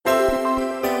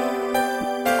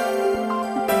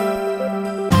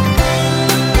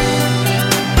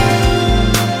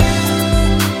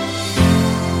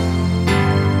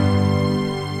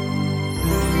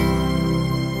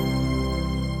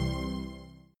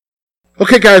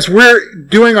Okay, guys, we're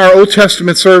doing our Old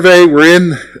Testament survey. We're in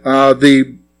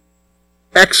the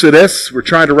Exodus. We're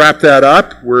trying to wrap that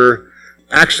up. We're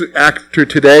actually, after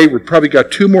today, we've probably got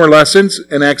 2 more lessons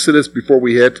in Exodus before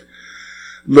we hit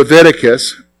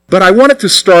Leviticus. But I wanted to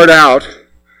start out,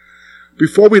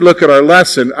 before we look at our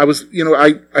lesson, I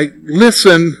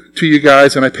listen to you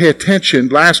guys and I pay attention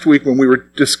last week when we were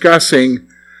discussing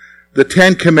the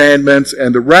 10 Commandments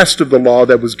and the rest of the law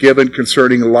that was given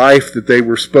concerning life that they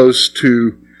were supposed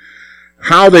to,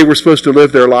 how they were supposed to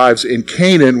live their lives in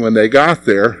Canaan when they got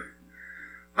there.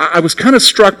 I was kind of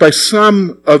struck by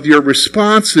some of your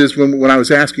responses when I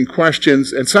was asking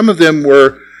questions, and some of them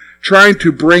were trying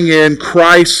to bring in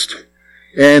Christ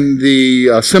and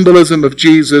the symbolism of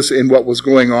Jesus in what was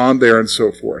going on there and so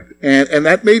forth. And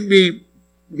that made me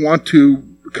want to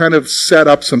kind of set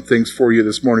up some things for you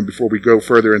this morning before we go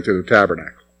further into the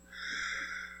tabernacle.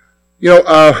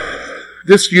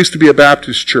 This used to be a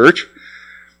Baptist church,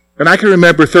 and I can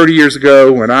remember 30 years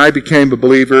ago when I became a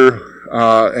believer,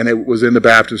 and it was in the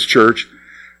Baptist church.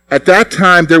 At that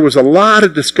time, there was a lot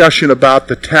of discussion about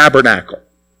the tabernacle.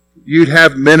 You'd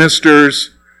have ministers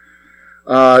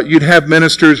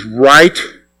write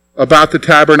about the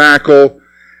tabernacle,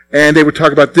 and they would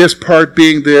talk about this part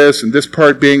being this and this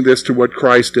part being this to what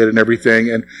Christ did and everything.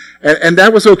 And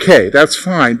that was okay. That's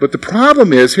fine. But the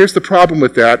problem is, here's the problem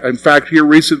with that. In fact, here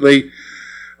recently,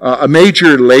 a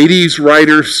major ladies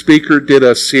writer speaker did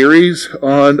a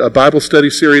Bible study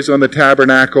series on the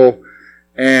tabernacle.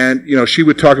 And, she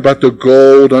would talk about the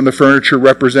gold on the furniture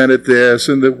represented this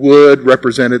and the wood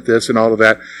represented this and all of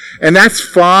that. And that's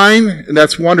fine and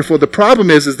that's wonderful. The problem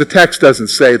is the text doesn't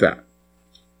say that.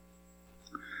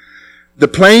 The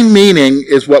plain meaning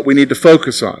is what we need to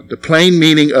focus on, the plain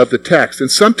meaning of the text. And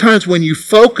sometimes when you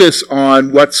focus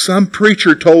on what some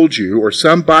preacher told you or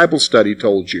some Bible study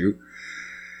told you,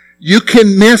 you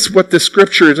can miss what the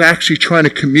Scripture is actually trying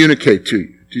to communicate to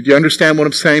you. Did you understand what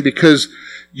I'm saying? Because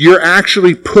you're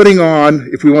actually putting on,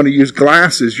 if we want to use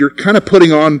glasses, you're kind of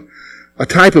putting on a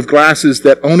type of glasses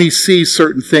that only sees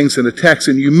certain things in the text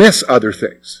and you miss other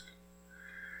things.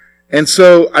 And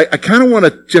so I kind of want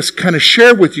to just kind of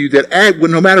share with you that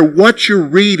no matter what you're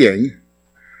reading,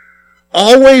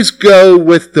 always go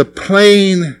with the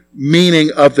plain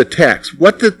meaning of the text.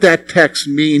 What did that text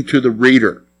mean to the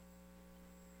reader?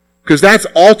 Because that's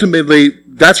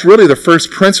really the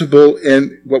first principle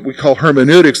in what we call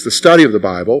hermeneutics, the study of the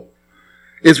Bible,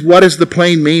 is what is the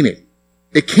plain meaning.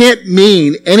 It can't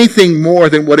mean anything more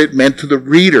than what it meant to the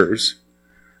readers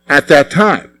at that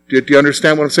time. Do you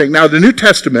understand what I'm saying? Now, the New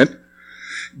Testament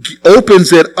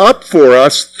opens it up for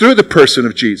us through the person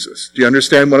of Jesus. Do you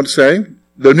understand what I'm saying?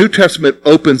 The New Testament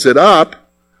opens it up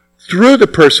through the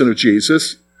person of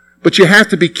Jesus, but you have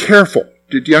to be careful.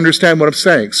 Do you understand what I'm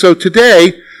saying? So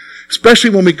today,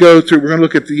 especially when we go through, we're going to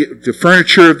look at the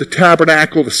furniture of the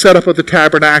tabernacle, the setup of the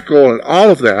tabernacle, and all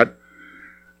of that.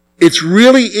 It's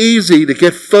really easy to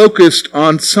get focused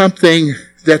on something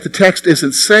that the text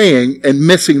isn't saying and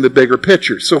missing the bigger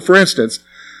picture. So, for instance,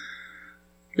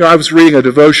 I was reading a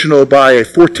devotional by a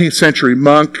 14th century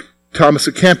monk, Thomas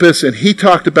à Kempis, and he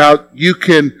talked about you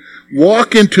can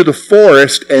walk into the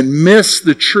forest and miss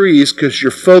the trees because you're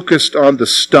focused on the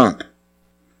stump.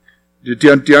 Do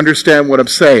you understand what I'm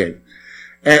saying?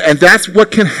 And that's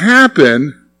what can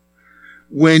happen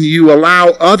when you allow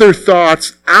other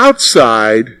thoughts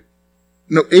outside,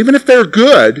 even if they're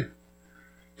good,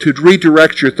 to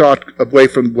redirect your thought away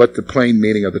from what the plain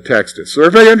meaning of the text is. So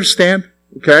everybody understand?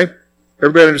 Okay?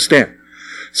 Everybody understand?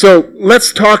 So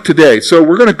let's talk today. So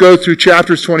we're going to go through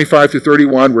chapters 25 to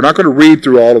 31. We're not going to read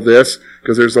through all of this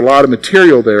because there's a lot of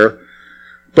material there.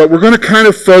 But we're going to kind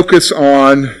of focus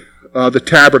on the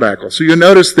tabernacle. So you'll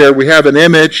notice there we have an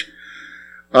image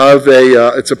of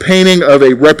it's a painting of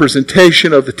a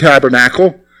representation of the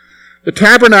tabernacle. The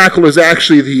tabernacle is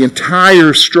actually the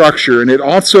entire structure, and it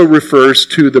also refers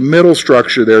to the middle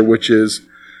structure there, which is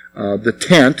the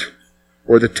tent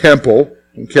or the temple.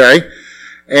 Okay?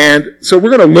 And so we're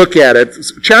going to look at it.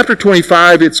 Chapter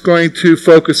 25, it's going to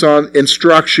focus on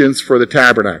instructions for the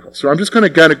tabernacle. So I'm just going to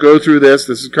kind of go through this.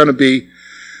 This is going to be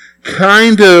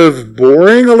kind of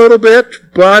boring a little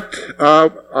bit, but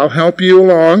I'll help you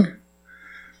along.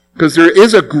 Because there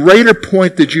is a greater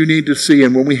point that you need to see.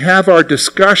 And when we have our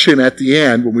discussion at the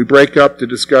end, when we break up to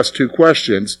discuss 2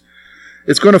 questions,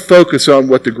 it's going to focus on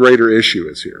what the greater issue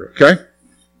is here, okay?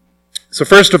 So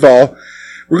first of all,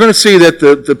 we're going to see that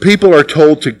the people are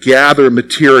told to gather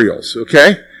materials,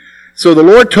 okay? So the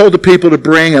Lord told the people to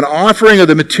bring an offering of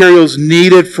the materials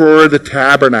needed for the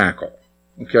tabernacle,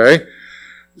 okay?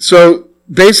 So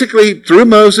basically, through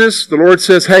Moses, the Lord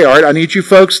says, hey, all right, I need you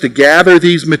folks to gather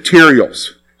these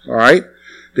materials. All right?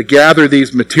 To gather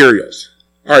these materials.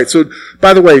 All right, so,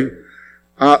 by the way,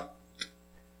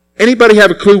 anybody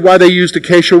have a clue why they used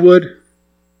acacia wood?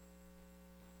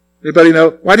 Anybody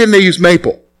know? Why didn't they use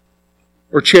maple?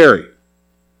 Or cherry?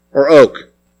 Or oak?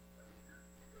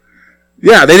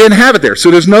 Yeah, they didn't have it there.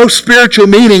 So there's no spiritual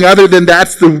meaning other than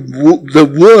that's the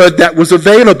wood that was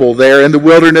available there in the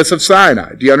wilderness of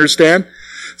Sinai. Do you understand?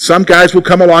 Some guys will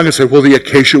come along and say, well, the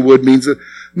acacia wood means that.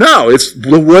 No, it's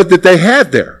the wood that they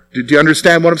had there. Do you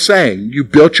understand what I'm saying? You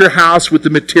built your house with the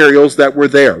materials that were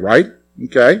there, right?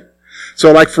 Okay?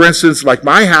 So like, for instance, like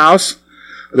my house,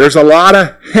 there's a lot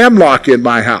of hemlock in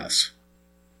my house.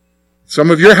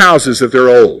 Some of your houses, if they're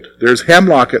old, there's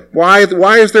hemlock. Why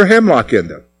is there hemlock in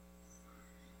them?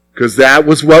 Because that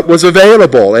was what was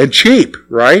available and cheap,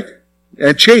 right?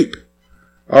 And cheap.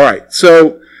 All right.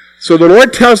 So the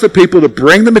Lord tells the people to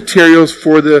bring the materials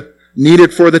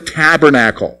needed for the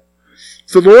tabernacle.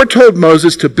 So the Lord told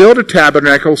Moses to build a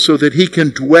tabernacle so that he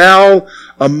can dwell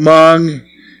among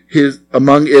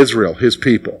Israel, his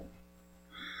people.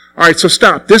 All right, so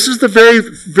stop. This is the very,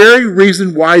 very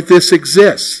reason why this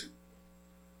exists.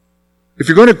 If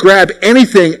you're going to grab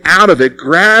anything out of it,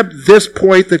 grab this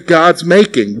point that God's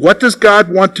making. What does God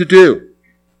want to do?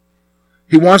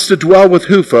 He wants to dwell with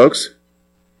who, folks?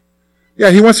 Yeah,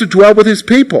 he wants to dwell with his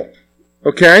people.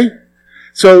 Okay?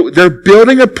 So they're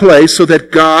building a place so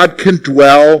that God can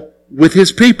dwell with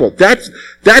his people. That's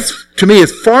to me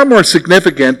is far more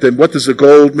significant than what does the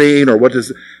gold mean or what does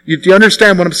do you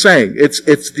understand what I'm saying? It's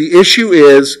the issue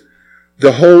is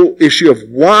the whole issue of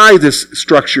why this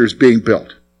structure is being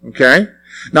built. Okay?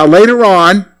 Now later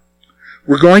on,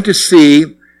 we're going to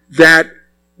see that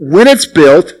when it's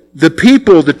built, the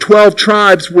people, the 12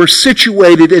 tribes, were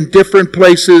situated in different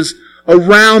places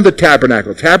around the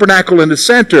tabernacle. Tabernacle in the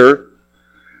center,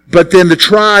 but then the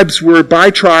tribes were by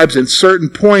tribes in certain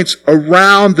points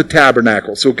around the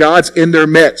tabernacle. So God's in their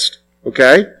midst.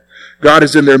 Okay? God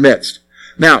is in their midst.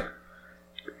 Now,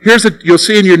 you'll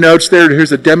see in your notes there,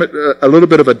 here's a little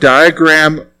bit of a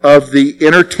diagram of the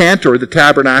inner tent or the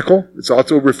tabernacle. It's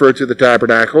also referred to the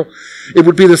tabernacle. It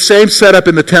would be the same setup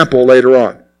in the temple later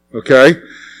on. Okay?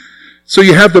 So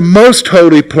you have the most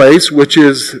holy place, which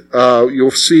is,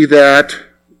 you'll see that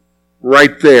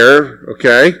right there,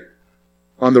 okay,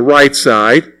 on the right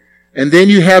side. And then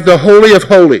you have the Holy of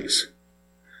Holies.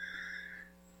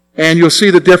 And you'll see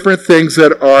the different things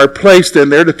that are placed in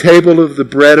there. The table of the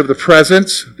bread of the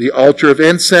presence, the altar of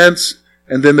incense,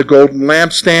 and then the golden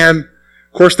lampstand.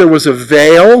 Of course, there was a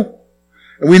veil.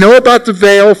 And we know about the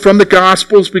veil from the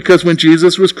Gospels because when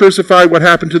Jesus was crucified, what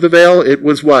happened to the veil? It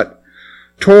was what?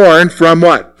 Torn from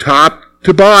what? Top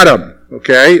to bottom.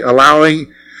 Okay?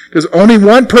 Because only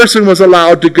one person was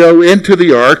allowed to go into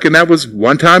the ark, and that was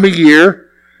one time a year.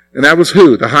 And that was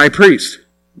who? The high priest.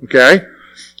 Okay?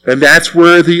 And that's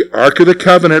where the Ark of the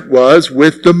Covenant was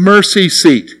with the mercy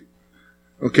seat.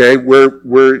 Okay,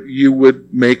 where you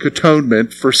would make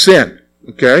atonement for sin.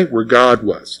 Okay, where God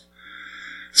was.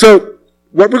 So,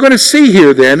 what we're going to see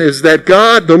here then is that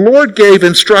the Lord gave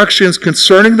instructions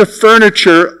concerning the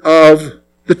furniture of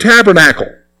the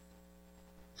tabernacle.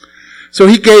 So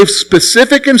he gave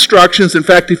specific instructions. In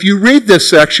fact, if you read this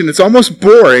section, it's almost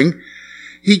boring.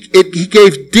 He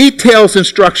gave detailed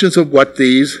instructions of what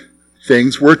these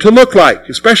things were to look like,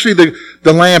 especially the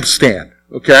lampstand,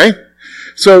 okay?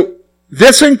 So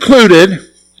this included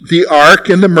the ark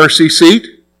and the mercy seat,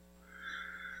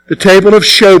 the table of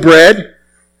showbread,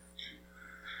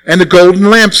 and the golden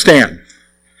lampstand,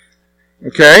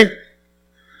 okay?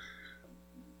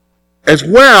 As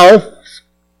well,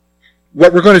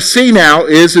 what we're going to see now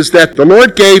is that the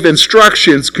Lord gave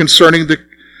instructions concerning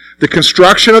the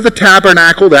construction of the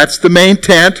tabernacle, that's the main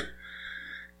tent,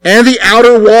 and the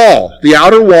outer wall. The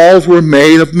outer walls were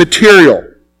made of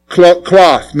material,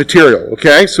 cloth material,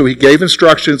 okay? So he gave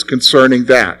instructions concerning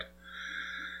that.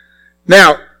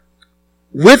 Now,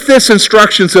 with this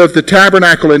instructions of the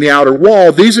tabernacle and the outer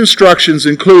wall, these instructions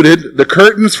included the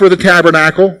curtains for the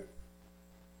tabernacle,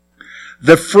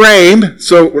 the frame.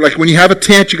 So, like when you have a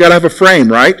tent, you got to have a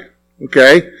frame, right?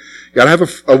 Okay? You got to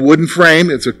have a wooden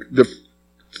frame. It's the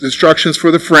instructions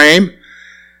for the frame.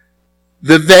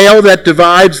 The veil that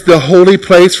divides the holy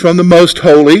place from the most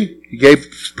holy. He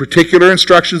gave particular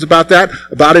instructions about that,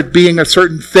 about it being a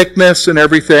certain thickness and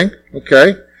everything.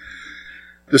 Okay?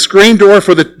 The screen door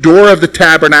for the door of the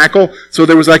tabernacle. So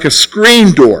there was like a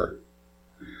screen door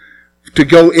to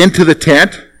go into the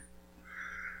tent.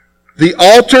 The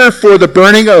altar for the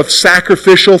burning of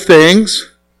sacrificial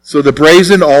things. So the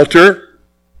brazen altar.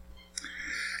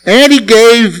 And he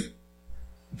gave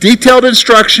detailed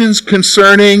instructions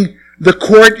concerning the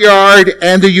courtyard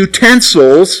and the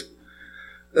utensils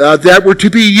that were to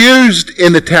be used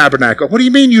in the tabernacle. What do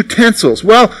you mean utensils?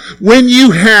 Well, when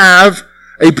you have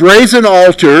a brazen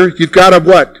altar, you've got to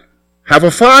what? Have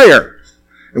a fire.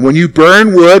 And when you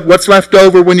burn wood, what's left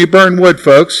over when you burn wood,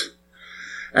 folks?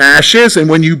 Ashes. And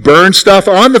when you burn stuff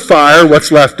on the fire,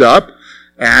 what's left up?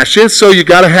 Ashes. So you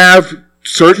got to have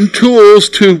certain tools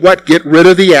to get rid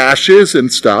of the ashes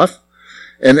and stuff.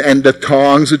 And the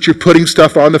tongs that you're putting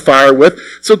stuff on the fire with.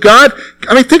 So God,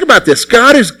 think about this.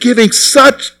 God is giving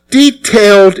such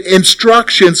detailed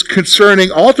instructions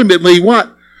concerning ultimately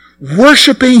what?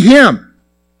 Worshiping Him.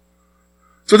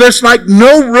 So there's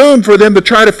no room for them to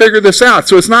try to figure this out.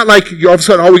 So it's not like all of a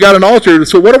sudden, we got an altar.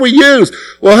 So what do we use?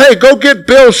 Well, hey, go get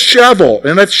Bill's shovel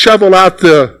and let's shovel out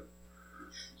the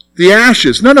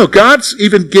ashes. No, God's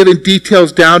even giving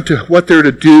details down to what they're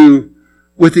to do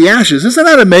with the ashes. Isn't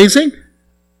that amazing?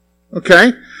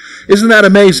 Okay? Isn't that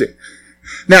amazing?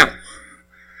 Now,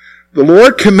 the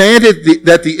Lord commanded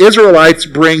that the Israelites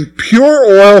bring pure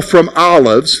oil from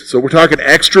olives, so we're talking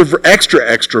extra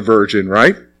virgin,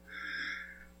 right?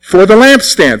 For the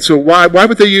lampstand. So why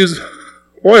would they use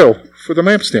oil for the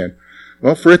lampstand?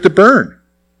 Well, for it to burn.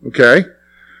 Okay?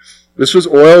 This was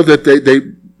oil that they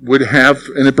would have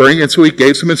in the burning, and so He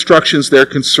gave some instructions there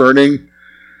concerning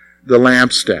the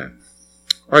lampstand.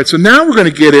 All right, so now we're going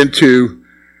to get into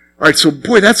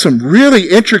that's some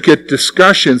really intricate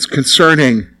discussions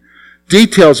concerning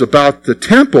details about the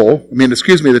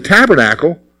the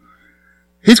tabernacle.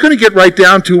 He's going to get right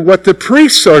down to what the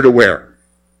priests are to wear.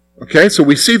 Okay, so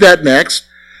we see that next.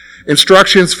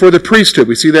 Instructions for the priesthood.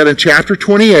 We see that in chapter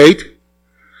 28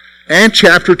 and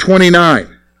chapter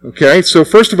 29. Okay, so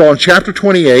first of all, in chapter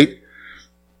 28,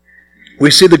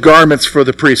 we see the garments for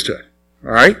the priesthood.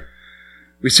 All right?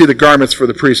 We see the garments for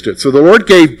the priesthood. So the Lord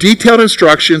gave detailed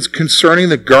instructions concerning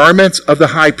the garments of the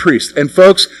high priest. And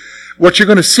folks, what you're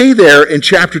going to see there in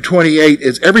chapter 28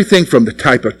 is everything from the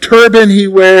type of turban he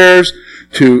wears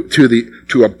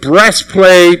to a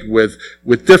breastplate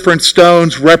with different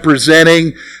stones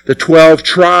representing the 12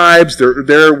 tribes.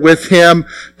 They're with him,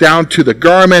 down to the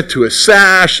garment, to a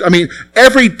sash.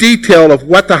 Every detail of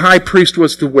what the high priest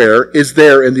was to wear is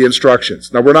there in the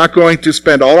instructions. Now, we're not going to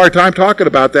spend all our time talking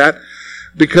about that,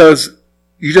 because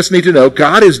you just need to know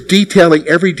God is detailing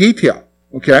every detail,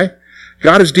 okay?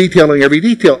 God is detailing every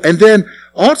detail. And then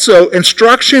also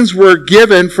instructions were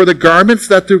given for the garments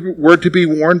that were to be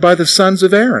worn by the sons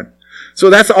of Aaron. So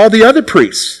that's all the other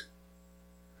priests.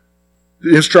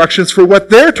 The instructions for what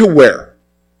they're to wear.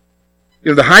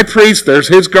 The high priest, there's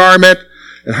his garment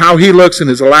and how he looks and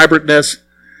his elaborateness.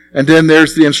 And then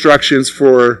there's the instructions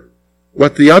for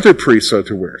what the other priests are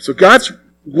to wear. So God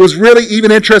was really even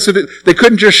interested they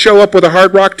couldn't just show up with a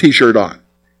Hard Rock t-shirt on.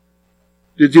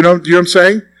 Do you know what I'm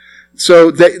saying? So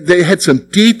they had some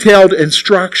detailed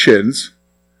instructions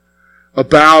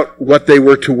about what they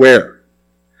were to wear.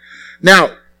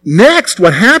 Now, next,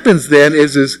 what happens then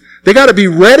is they got to be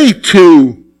ready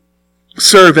to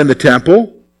serve in the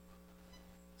temple.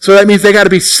 So that means they got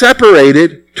to be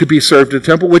separated to be served in the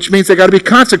temple, which means they got to be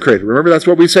consecrated. Remember, that's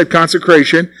what we said.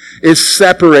 Consecration is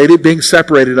separated, being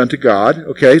separated unto God.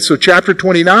 Okay, so chapter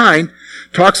 29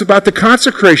 talks about the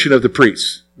consecration of the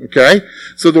priests. Okay,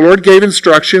 so the Lord gave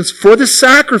instructions for the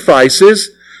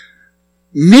sacrifices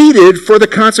needed for the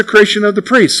consecration of the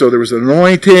priests. So there was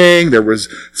anointing, there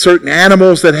was certain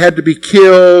animals that had to be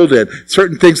killed, and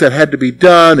certain things that had to be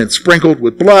done and sprinkled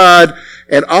with blood.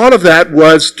 And all of that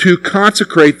was to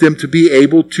consecrate them to be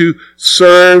able to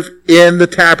serve in the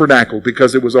tabernacle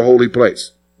because it was a holy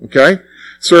place. Okay?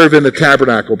 Serve in the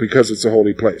tabernacle because it's a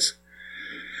holy place.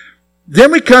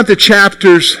 Then we come to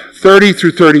chapters 30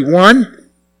 through 31.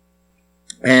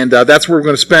 And that's where we're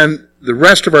going to spend the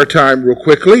rest of our time real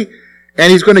quickly.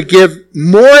 And he's going to give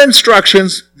more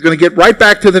instructions. He's going to get right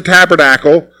back to the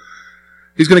tabernacle.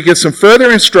 He's going to give some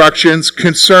further instructions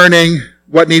concerning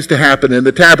what needs to happen in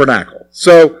the tabernacle.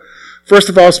 So, first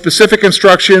of all, specific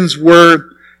instructions were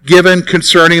given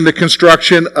concerning the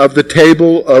construction of the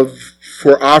table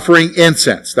for offering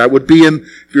incense. That would be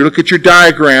if you look at your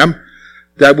diagram,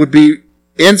 that would be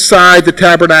inside the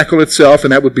tabernacle itself,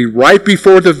 and that would be right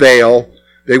before the veil.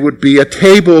 There would be a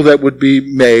table that would be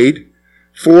made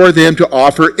for them to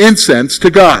offer incense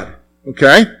to God.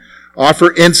 Okay?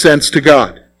 Offer incense to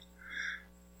God.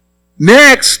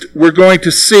 Next, we're going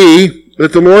to see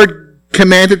that the Lord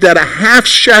commanded that a half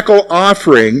shekel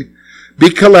offering be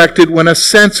collected when a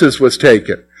census was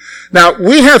taken. Now,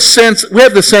 we have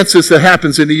the census that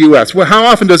happens in the U.S. Well, how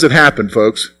often does it happen,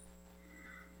 folks?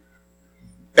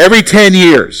 Every 10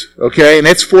 years, okay? And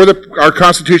it's our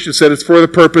Constitution said it's for the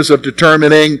purpose of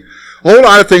determining a whole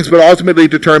lot of things, but ultimately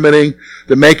determining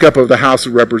the makeup of the House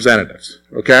of Representatives,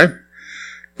 okay?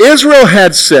 Israel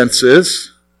had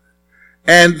census,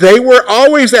 and they were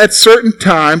always at certain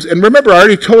times. And remember, I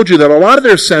already told you that a lot of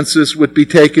their census would be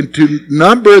taken to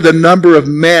number the number of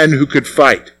men who could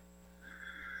fight.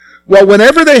 Well,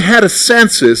 whenever they had a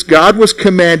census, God was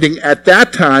commanding at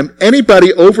that time,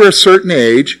 anybody over a certain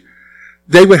age,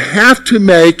 they would have to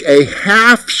make a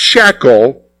half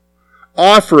shekel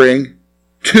offering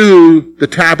to the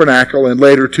tabernacle and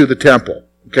later to the temple.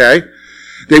 Okay?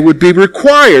 They would be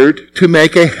required to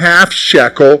make a half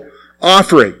shekel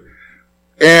offering.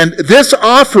 And this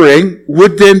offering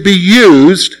would then be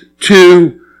used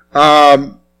to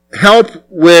help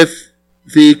with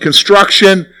the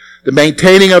construction, the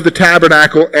maintaining of the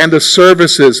tabernacle, and the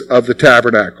services of the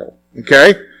tabernacle.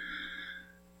 Okay?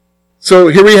 So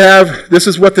here we have, this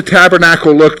is what the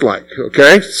tabernacle looked like.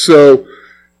 Okay? So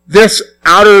this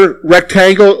outer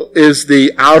rectangle is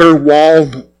the outer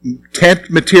wall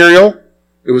tent material.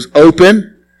 It was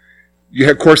open. You,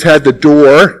 of course, had the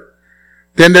door.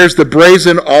 Then there's the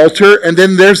brazen altar, and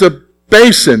then there's a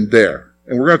basin there.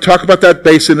 And we're going to talk about that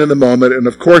basin in a moment. And,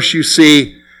 of course, you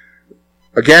see,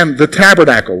 again, the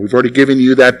tabernacle. We've already given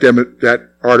you that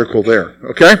article there.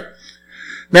 Okay?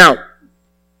 Now,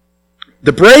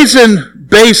 the brazen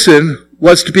basin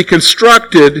was to be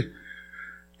constructed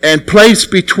and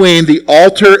placed between the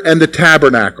altar and the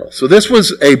tabernacle. So this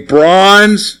was a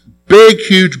bronze, big,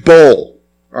 huge bowl.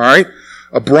 All right?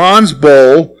 A bronze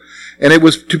bowl, and it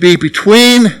was to be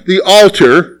between the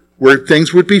altar, where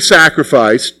things would be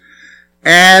sacrificed,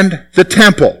 and the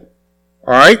temple.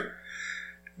 All right?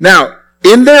 Now,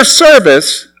 in their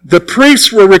service, the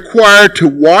priests were required to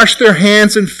wash their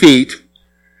hands and feet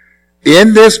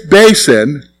in this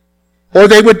basin, or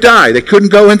they would die. They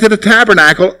couldn't go into the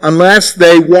tabernacle unless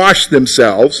they washed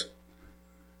themselves.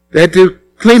 They had to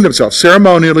clean themselves,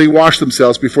 ceremonially wash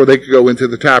themselves before they could go into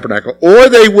the tabernacle, or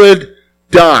they would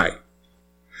die.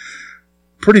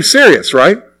 Pretty serious,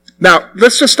 right? Now,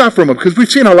 let's just stop for a moment, because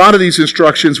we've seen a lot of these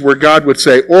instructions where God would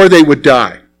say, or they would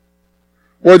die.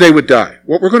 Or they would die.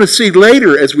 What we're going to see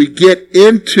later as we get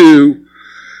into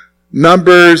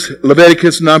Numbers,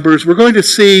 Leviticus, Numbers, we're going to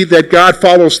see that God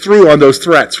follows through on those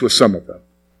threats with some of them.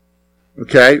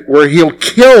 Okay? Where he'll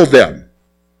kill them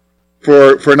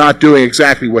for not doing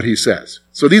exactly what he says.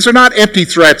 So these are not empty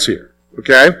threats here.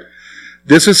 Okay?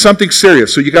 This is something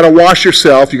serious. So you got to wash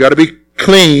yourself. You got to be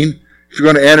clean if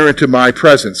you're going to enter into my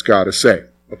presence, God is saying.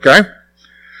 Okay?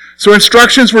 So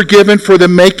instructions were given for the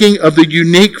making of the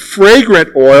unique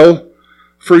fragrant oil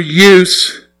for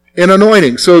use in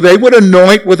anointing. So they would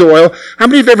anoint with oil. How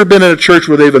many have ever been in a church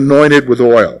where they've anointed with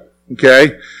oil?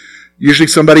 Okay? Usually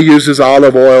somebody uses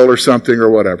olive oil or something or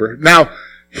whatever. Now,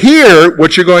 here,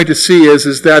 what you're going to see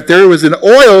is that there was an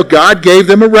oil. God gave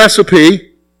them a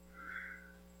recipe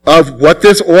of what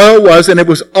this oil was, and it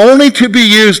was only to be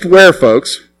used where,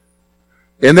 folks?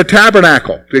 In the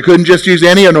tabernacle. They couldn't just use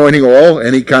any anointing oil,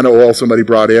 any kind of oil somebody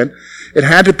brought in. It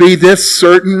had to be this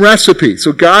certain recipe.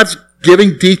 So God's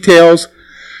giving details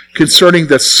concerning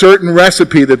the certain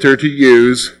recipe that they're to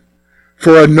use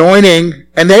for anointing,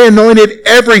 and they anointed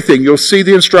everything. You'll see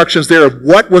the instructions there of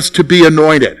what was to be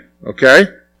anointed. Okay?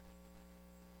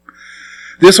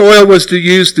 This oil was to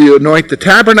use to anoint the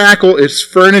tabernacle, its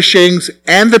furnishings,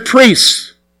 and the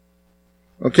priests.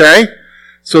 Okay?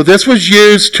 So this was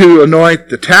used to anoint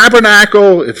the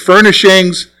tabernacle, its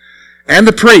furnishings, and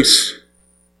the priests.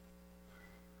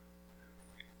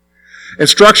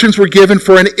 Instructions were given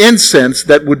for an incense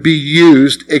that would be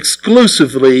used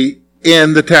exclusively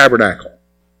in the tabernacle.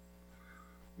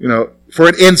 You know, for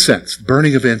an incense,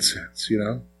 burning of incense, you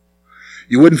know.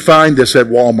 You wouldn't find this at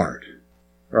Walmart.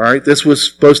 All right? This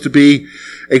was supposed to be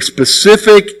a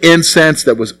specific incense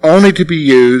that was only to be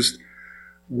used.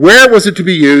 Where was it to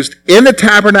be used? In the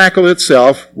tabernacle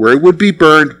itself, where it would be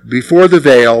burned before the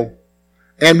veil.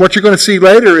 And what you're going to see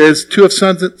later is two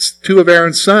of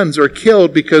Aaron's sons are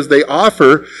killed because they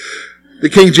offer, the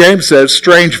King James says,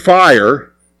 strange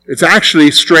fire. It's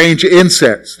actually strange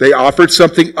incense. They offered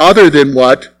something other than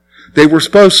what they were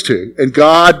supposed to. And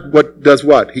God does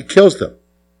what? He kills them.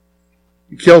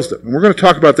 He kills them. And we're going to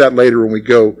talk about that later when we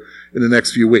go in the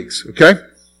next few weeks. Okay?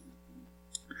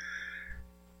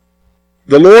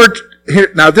 The Lord,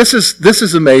 here, now this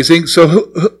is amazing.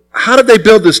 So how did they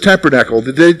build this tabernacle?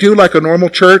 Did they do like a normal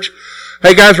church?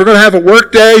 Hey guys, we're going to have a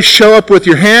work day. Show up with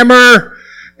your hammer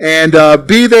and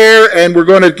be there, and we're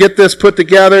going to get this put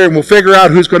together, and we'll figure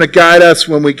out who's going to guide us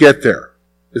when we get there.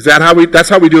 Is that how that's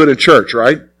how we do it in church,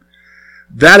 right?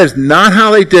 That is not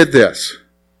how they did this.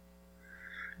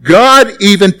 God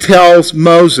even tells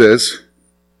Moses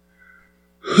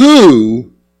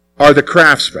who are the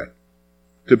craftsmen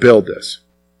to build this.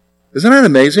 Isn't that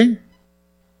amazing?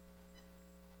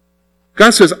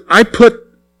 God says, I put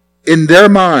in their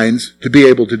minds to be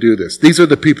able to do this. These are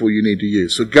the people you need to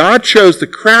use. So God chose the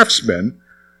craftsmen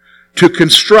to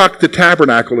construct the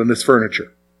tabernacle and its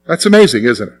furniture. That's amazing,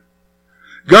 isn't it?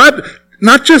 God,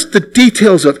 not just the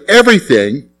details of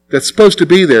everything that's supposed to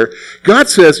be there. God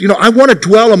says, I want to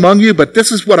dwell among you, but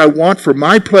this is what I want for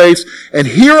my place. And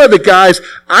here are the guys.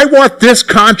 I want this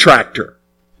contractor.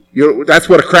 That's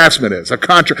what a craftsman is, a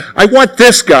contractor. I want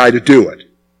this guy to do it.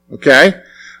 Okay?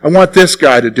 I want this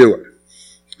guy to do it.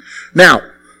 Now,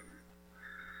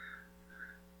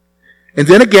 and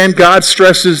then again, God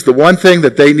stresses the one thing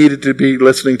that they needed to be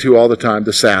listening to all the time,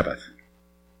 the Sabbath.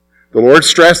 The Lord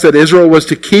stressed that Israel was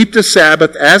to keep the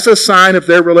Sabbath as a sign of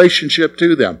their relationship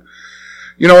to them.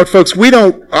 You know what, folks? We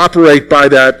don't operate by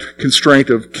that constraint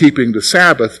of keeping the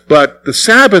Sabbath, but the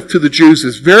Sabbath to the Jews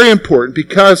is very important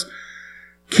because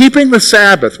keeping the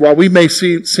Sabbath, while we may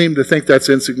seem to think that's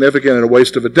insignificant and a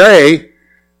waste of a day,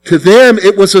 to them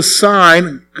it was a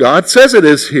sign, God says it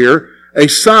is here, a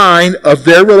sign of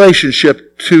their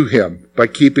relationship to Him by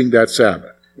keeping that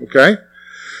Sabbath. Okay?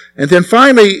 And then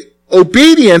finally,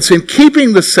 obedience in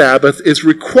keeping the Sabbath is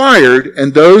required,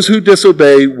 and those who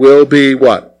disobey will be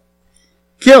what?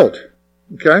 Killed.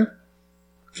 Okay?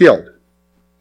 Killed.